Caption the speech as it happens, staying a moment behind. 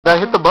Did I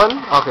hit the button?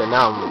 Okay,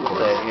 now I'm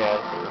recording. Yeah.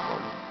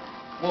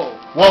 Whoa.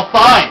 Well,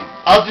 fine.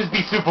 I'll just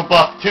be super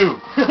buff too.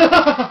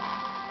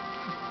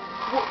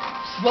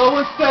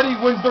 Slow and steady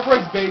wins the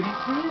race, baby.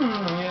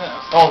 Yes.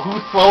 Oh,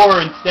 who's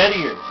slower and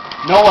steadier?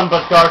 No one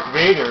but Darth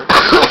Vader.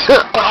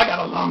 But I got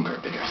a longer,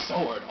 bigger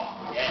sword.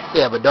 Oh, yeah.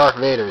 Yeah, but Darth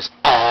Vader's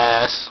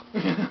ass.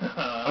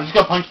 I'm just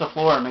gonna punch the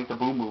floor and make the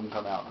boom boom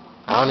come out.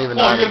 I don't even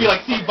know. Oh, you're gonna be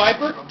like Steve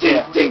Viper? Ding,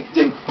 Yeah. ding,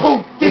 ding,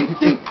 boom, ding,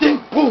 ding,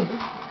 ding, boom.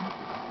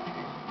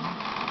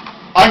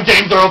 I'm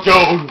James Earl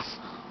Jones.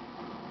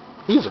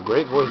 He's a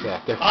great voice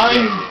actor.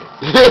 I'm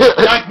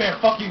Nightmare.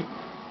 Fuck you.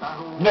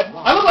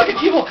 I look like an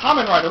evil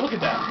Kamen Rider. Look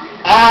at that.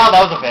 Ah,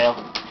 that was a fail.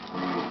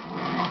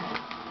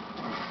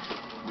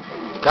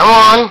 Come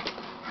on.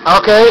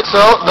 Okay, so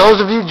those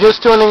of you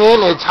just tuning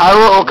in, it's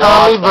Hiro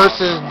Okami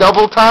versus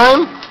Double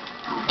Time.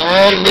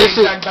 And this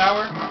is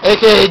JackBauer.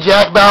 AKA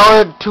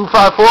JackBauer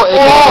 254,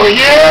 Oh, AKA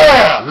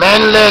yeah!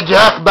 Manly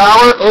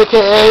JackBauer,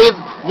 AKA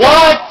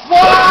What?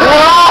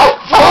 What?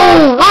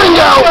 Oh, ring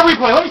out! Let me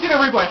see the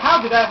replay.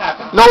 How did that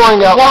happen? No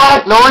ring out.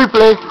 What? No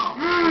replay.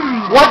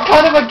 What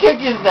kind of a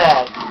kick is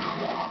that?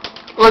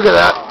 Look at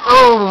that.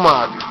 Oh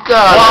my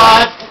god.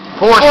 What?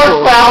 Force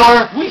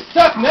power. We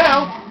suck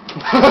now.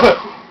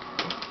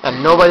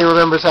 And nobody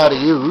remembers how to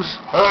use.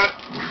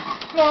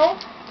 No.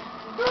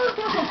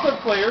 There's some good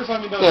players. I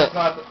mean, Yeah. it's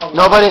not a lot.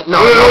 Nobody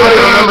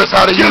remembers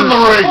how to Get in use.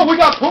 the ring. Well, we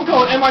got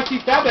Punko and MIT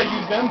Fab that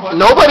use them, but...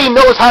 Nobody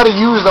knows how to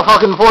use the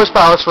fucking force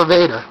powers for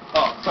Vader.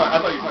 Oh, sorry. I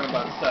thought you were talking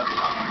about Seth.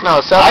 No,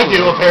 Seth. I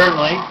do,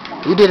 apparently.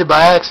 You did it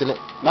by accident.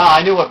 Nah,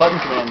 I knew what button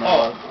command that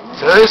was.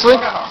 Seriously?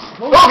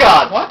 Oh,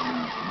 God. What?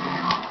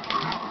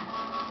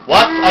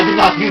 What? I did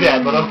not do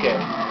that, but okay.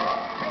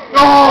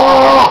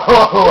 Oh!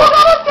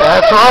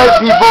 That's right,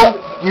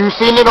 people. You've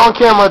seen it on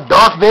camera.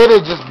 Darth Vader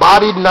just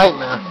bodied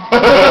Nightmare.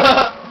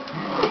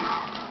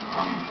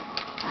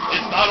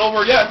 It's not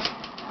over yet.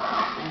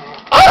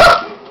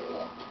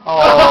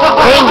 Oh.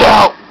 Ring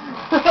out!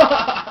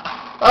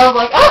 I was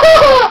like,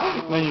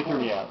 ah! Then you threw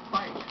me out.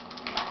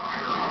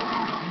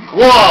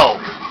 Whoa!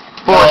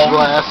 Force No.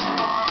 blast.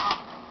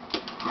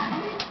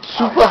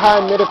 Super high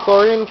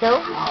midi-chlorian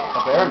count?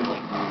 Apparently.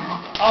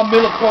 I'll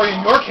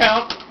midi-chlorian your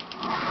count.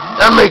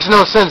 That makes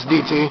no sense,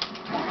 DT.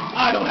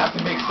 I don't have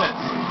to make sense.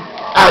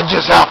 I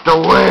just have to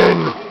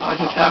win. I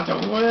just have to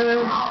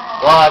win.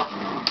 What?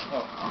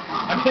 Oh.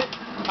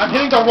 I'm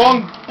hitting the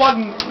wrong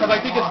button because I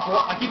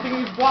keep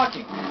thinking it's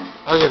blocking.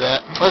 Look at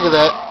that. Look at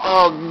that.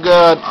 Oh,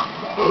 God.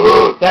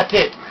 That's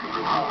it.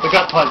 The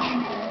gut punch.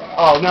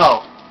 Oh,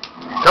 no.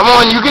 Come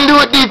on, you can do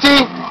it,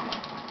 DT.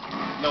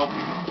 Nope.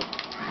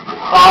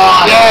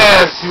 Oh,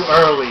 Yes. Too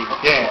early.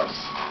 Yes.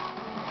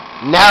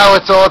 Now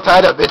it's all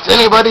tied up. It's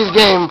anybody's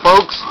game,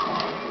 folks.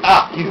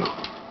 Ah, you.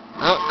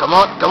 Oh, come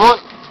on, come on.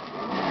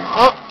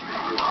 Oh.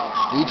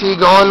 DT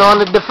going on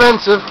the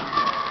defensive.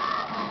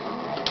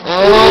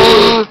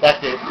 And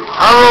That's it.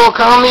 Hiro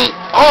Okami.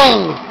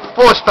 Oh,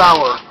 force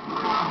power.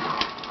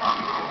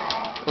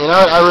 You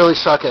know, I really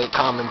suck at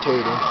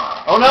commentating.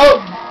 Oh,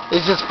 no.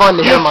 It's just fun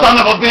to You hear my... son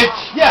of a bitch.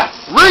 Yes.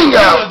 Ring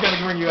I out! was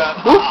gonna ring you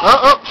out.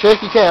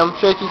 Shaky cam,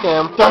 shaky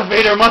cam. Darth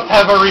Vader must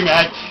have a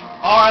rematch.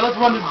 All right, let's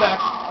run this back.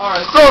 All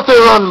right. Salty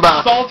run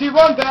back. Salty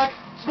run back.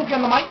 Spooky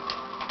on the mic.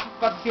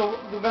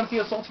 We're gonna see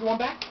a salty run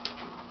back.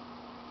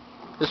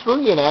 Is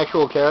Spooky an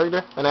actual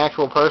character? An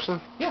actual person?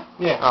 Yeah.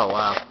 Yeah. Oh,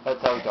 wow.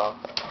 That's how we talk.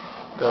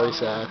 Very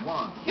sad.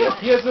 Yeah.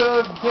 He has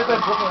that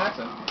Brooklyn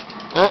accent.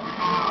 Eh?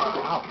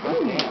 Wow.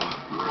 Goddamn.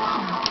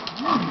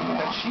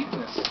 That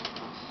cheapness.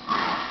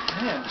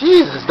 Man.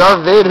 Jesus,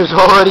 Darth Vader's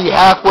already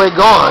halfway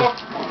gone.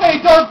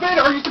 Hey, Darth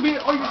Vader, I used to be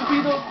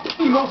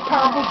the most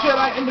powerful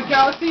Jedi in the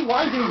galaxy.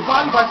 Why are you getting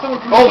bodied by someone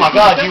from the Oh my 18th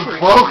God! You century?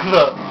 broke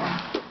the.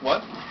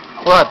 What?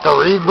 What, the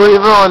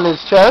rebreather on his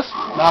chest?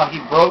 No, he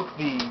broke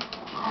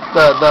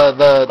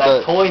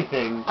that toy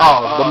thing.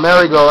 Oh, the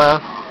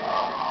merry-go-round.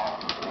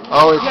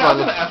 Always Yeah, I was funny.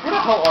 gonna ask, where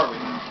the hell are we?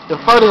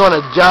 They're fighting on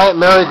a giant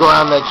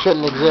merry-go-round that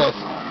shouldn't exist.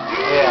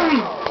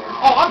 Yeah.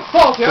 Oh, I'm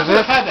salty. I should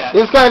have had that.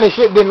 This kind of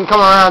shit didn't come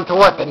around to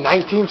what, the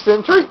 19th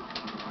century?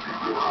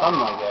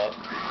 Something like that.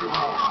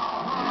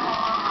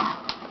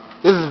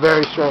 This is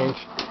very strange.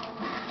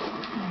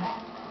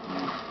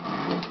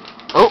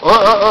 Oh,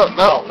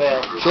 Oh,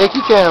 fail.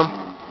 shaky cam.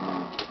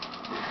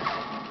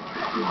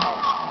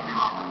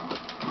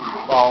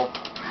 Ball.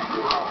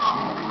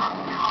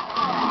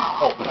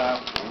 Oh,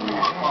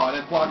 Oh, I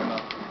didn't block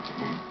enough.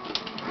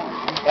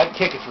 that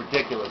kick is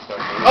ridiculous, Darth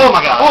Vader. Oh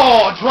my God.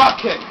 Oh, a drop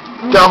kick.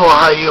 Double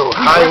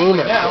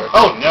hyena. now.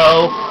 Oh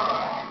no.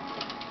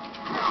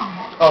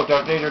 Oh,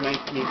 Darth Vader needs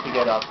to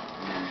get up.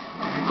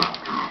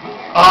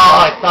 Oh,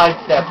 I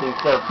sidestepped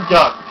instead of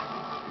ducked.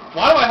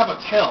 Why do I have a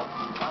tail?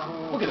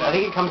 Look at I that.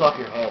 think it comes off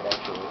your head,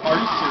 actually. Are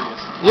you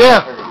serious?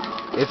 Yeah,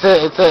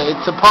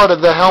 it's a part of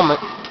the helmet.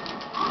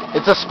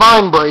 It's a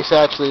spine brace,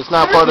 actually. It's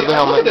not part of the Look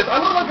at helmet. this. I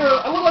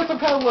look like some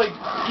kind of like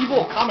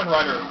evil Kamen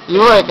Rider.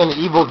 You look like an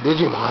evil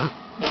Digimon.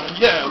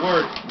 Yeah,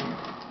 word.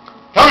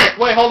 Come here.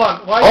 Wait, hold on.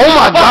 Why? Oh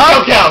my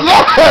God! Count.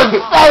 Yes,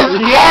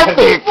 that's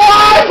epic.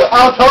 What?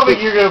 I was hoping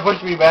you were gonna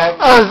push me back.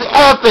 That was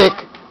epic.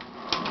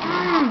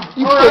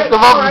 You picked him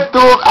up and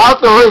threw him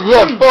out the ring. He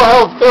had full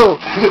health too.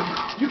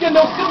 You get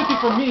no sympathy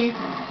from me.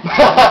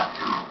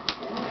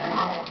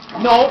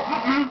 No.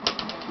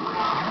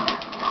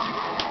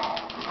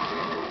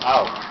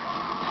 Ow.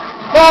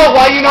 No,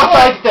 why you not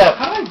sidestep?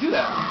 How did I do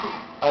that?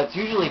 It's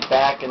usually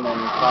back and then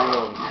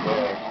triangle and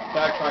square.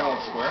 Back, triangle,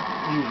 and square?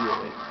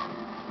 Usually.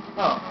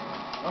 Oh.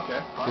 Okay.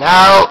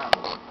 Now.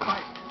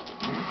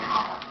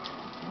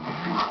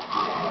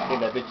 Give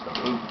that bitch the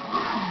boot.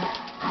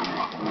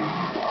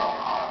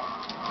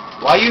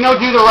 Why you no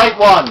do the right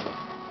one?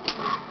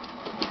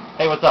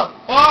 Hey, what's up?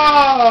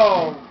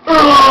 Oh!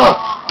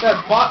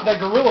 That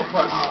gorilla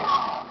press.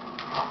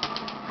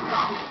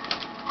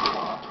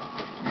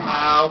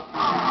 Ow.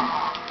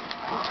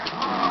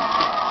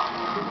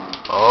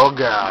 Oh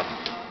God.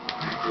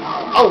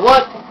 Oh,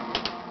 what?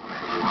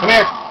 Come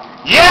here.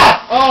 Yes!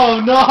 Oh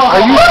no!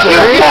 Are you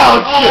serious?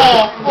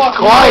 Oh, fuck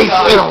Twice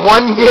you, in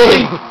one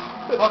game.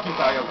 Fuck you,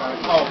 Tayo, guys.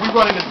 Oh, we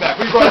running this back.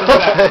 We running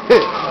this back.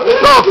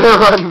 Stop there,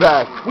 run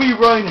back. We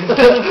running this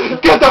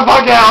back. Get the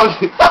fuck out!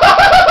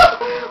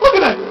 Look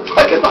at that.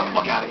 Get the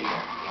fuck out of here.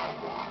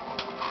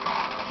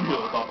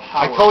 Feel the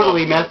I power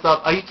totally of messed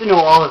up. I used to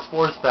know all his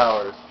force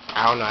powers.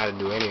 I don't know how to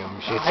do any of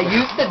them. Shit. I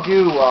used to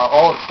do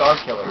all of Star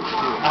Killers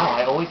too. Ow,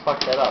 I always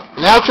fucked that up.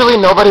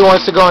 Naturally, nobody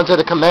wants to go into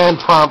the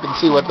command prompt and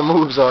see what the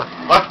moves are.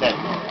 Fuck that.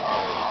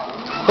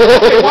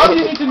 Okay, why do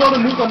you need to know the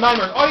moves on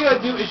Nightmares? All you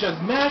gotta do is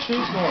just mash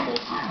his normals.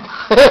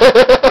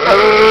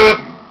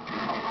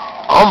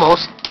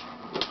 Almost.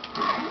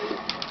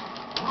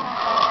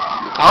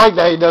 I like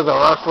that he does a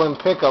wrestling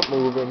pickup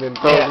move and then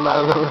throws him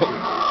out of the ring.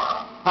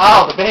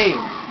 Ow, the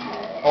pain.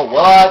 Oh,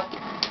 what?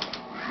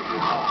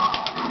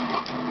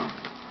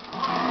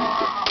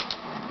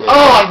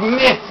 Oh, I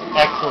missed.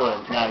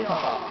 Excellent. Nice.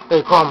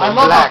 They call him I a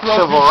love Black how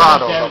throw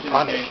Silverado. damage in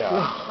this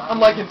game.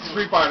 Unlike in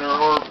Street Fighter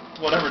or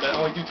whatever that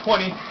only do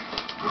 20.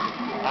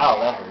 Ow,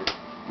 that hurt.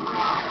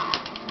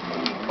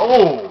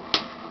 Oh.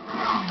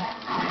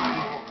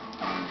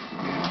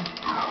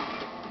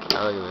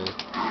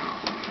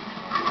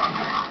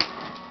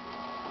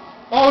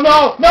 Oh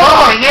no! No!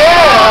 Oh,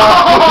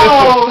 yeah!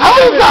 Oh, How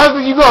many times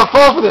are you gonna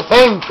fall for the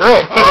same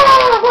trick?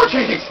 We're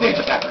changing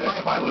stages after this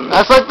if I lose.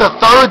 That's like the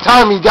third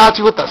time he got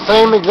you with the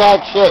same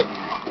exact shit.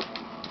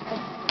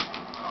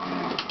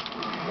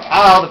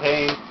 Ow, the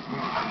pain.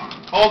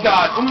 Oh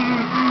god.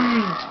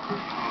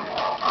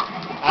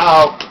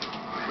 Ow.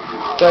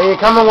 So you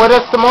coming with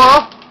us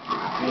tomorrow?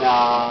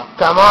 Nah.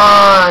 Come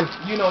on.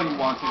 You know you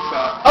want to,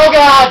 Scott. Oh,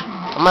 God!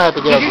 I'm gonna have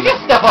to get Did you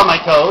just step on my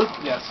toes?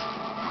 Yes.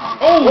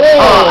 Oh!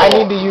 Oh, I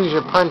need to use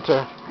your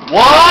punter.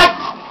 What?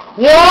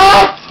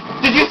 What?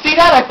 Did you see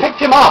that? I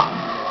picked him up.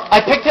 I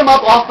picked him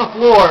up off the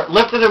floor,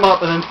 lifted him up,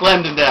 and then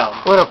slammed him down.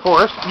 With a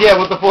force? Yeah,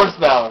 with the force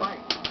power.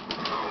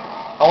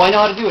 Oh, I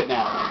know how to do it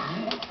now.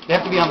 They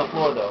have to be on the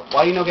floor, though.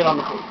 Why you no get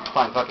on the floor?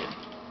 Fine, fuck it.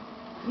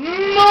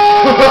 No!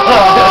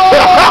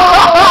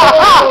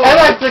 And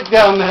I took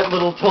down that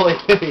little toy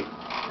thing.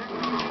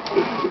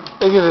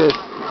 Look at this.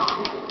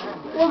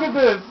 Look at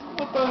this.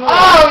 What the hell?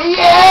 Oh,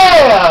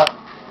 yeah!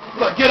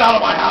 Look, get out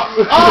of my house.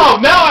 Oh,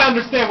 now I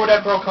understand where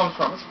that throw comes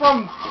from. It's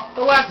from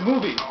the last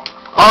movie.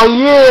 Oh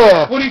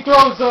yeah. When he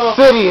throws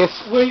Sidious.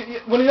 when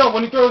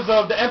he throws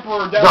the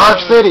Emperor down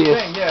Darth the Sidious.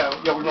 thing.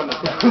 Yeah, we run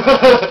this back.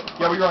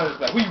 Yeah, we run this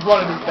back. We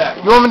run this back.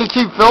 You want me to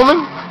keep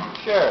filming?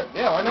 Sure.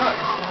 Yeah, why not?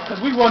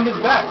 Because we run this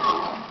back.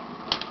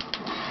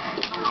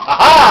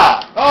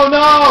 Aha! Oh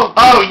no!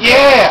 Oh,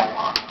 yeah!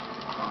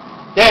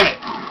 Damn it.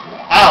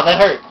 Ow, that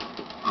hurt.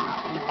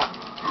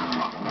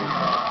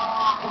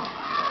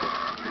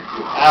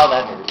 Ow,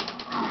 that hurt.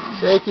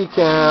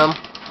 SHAKYCAM.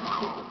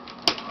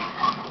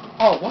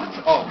 Oh, what?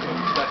 Oh, okay.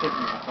 That hit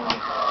me.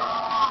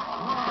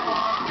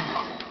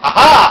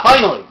 Aha!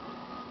 Finally!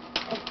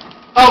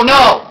 Oh,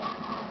 no!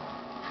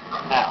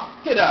 Ow.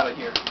 Get out of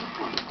here.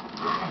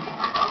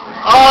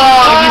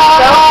 Oh, you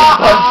Falcon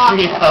punched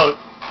me out.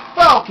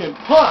 Falcon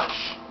punch!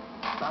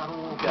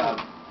 God.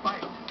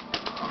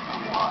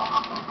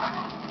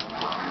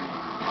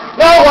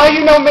 No, why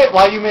you no miss?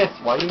 Why you miss?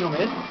 Why you no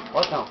miss?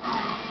 What no?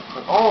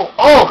 Oh,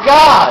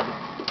 God!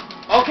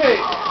 Okay,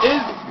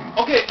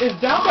 is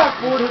down back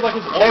forward like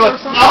his Hey, ult or what?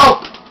 something? No!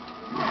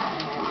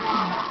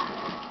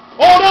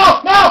 Oh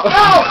no! No!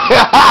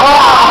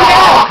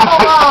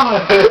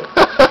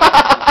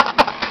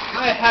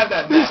 I had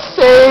that The now.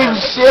 same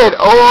shit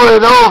over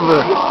and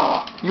over.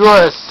 You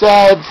are a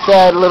sad,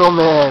 sad little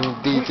man,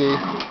 DT.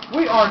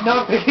 We are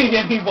not picking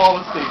any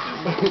wallet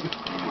stages.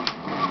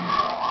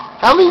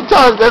 How many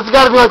times? That's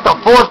got to be like the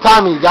fourth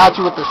time he got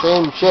you with the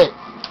same shit.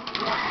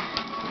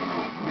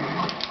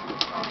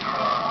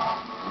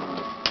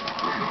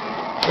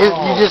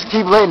 You just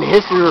keep letting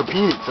history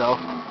repeat itself.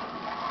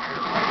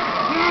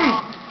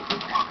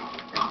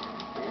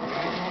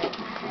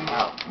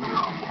 Ow.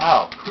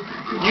 Ow.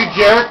 You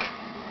jerk!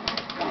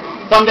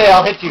 Someday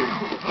I'll hit you.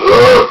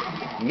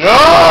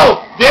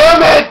 No!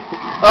 Damn it!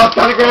 I was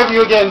trying to grab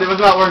you again. It was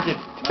not working.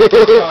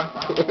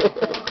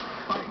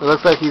 It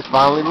looks like he's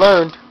finally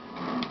learned.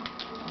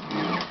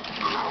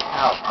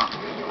 Ow.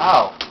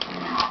 Ow.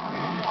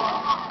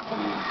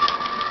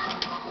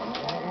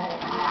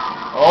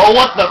 Oh,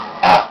 what the?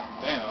 Ah.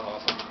 Damn, that was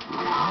awesome.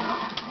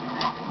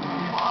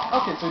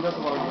 Okay, so he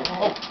doesn't want to go.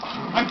 Oh,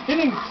 I'm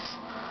hitting.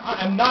 I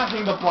am not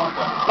hitting the block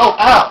though. Oh,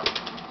 ow.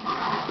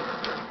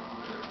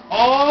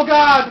 Oh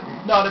God!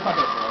 No, that's not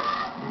gonna work.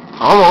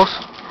 Almost.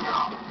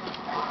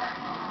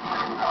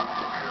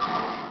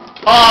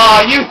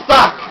 Oh, you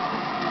suck.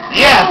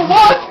 Yes. Oh,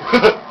 what?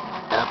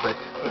 Epic.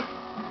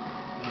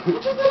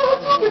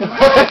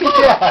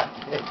 Yeah.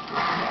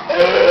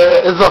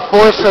 It's a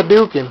force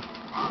Hadouken.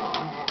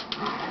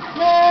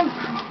 Man,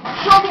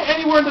 show me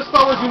anywhere in the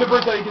Star Wars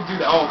universe that you can do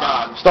that. Oh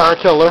God. Star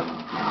Killer.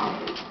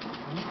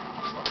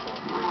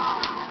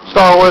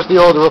 Star Wars: The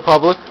Old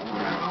Republic.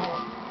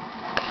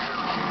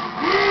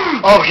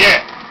 Oh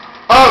yeah.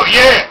 Oh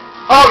yeah.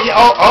 Oh yeah.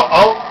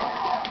 Oh.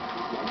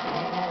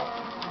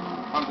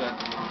 I'm dead.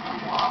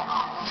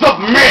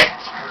 Submit.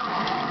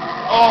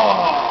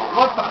 Oh,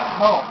 what the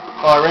hell?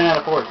 Oh, I ran out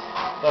of force.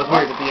 That was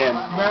weird at the end.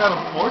 Ran out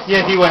of force?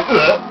 Yeah, he went,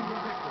 ugh.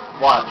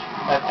 Watch.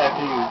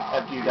 After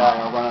you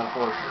die, I'll run out of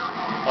force.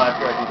 Well,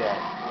 after I do that.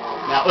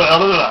 Now,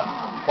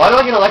 why do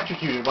I get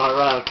electrocuted when I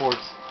run out of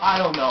force?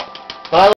 I don't know. But I